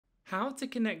How to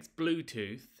connect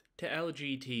Bluetooth to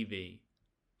LG TV.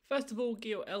 First of all, get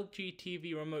your LG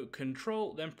TV remote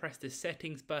control, then press the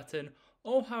settings button,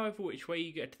 or however which way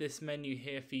you get to this menu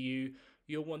here for you.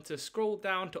 You'll want to scroll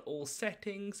down to all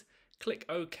settings, click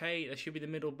OK, that should be the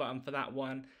middle button for that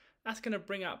one. That's going to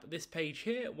bring up this page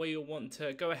here where you'll want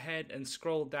to go ahead and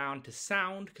scroll down to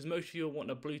sound, because most of you will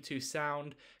want a Bluetooth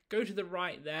sound. Go to the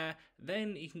right there,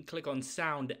 then you can click on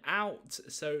sound out.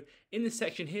 So in this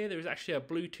section here, there is actually a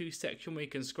Bluetooth section where you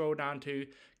can scroll down to.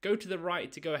 Go to the right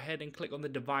to go ahead and click on the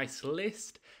device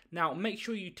list. Now make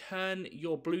sure you turn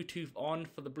your Bluetooth on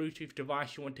for the Bluetooth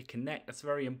device you want to connect. That's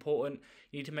very important.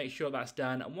 You need to make sure that's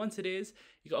done. And once it is,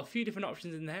 you've got a few different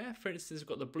options in there. For instance, you've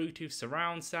got the Bluetooth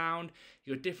surround sound.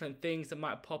 You've got different things that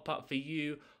might pop up for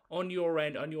you on your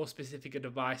end, on your specific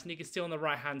device, and you can see on the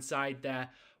right hand side there,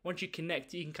 once you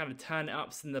connect it, you can kind of turn it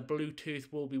up so the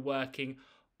Bluetooth will be working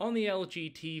on the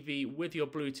LG TV with your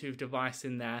Bluetooth device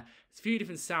in there. There's a few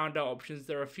different sound out options,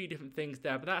 there are a few different things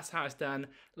there, but that's how it's done.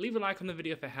 Leave a like on the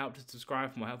video if it helped, and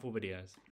subscribe for more helpful videos.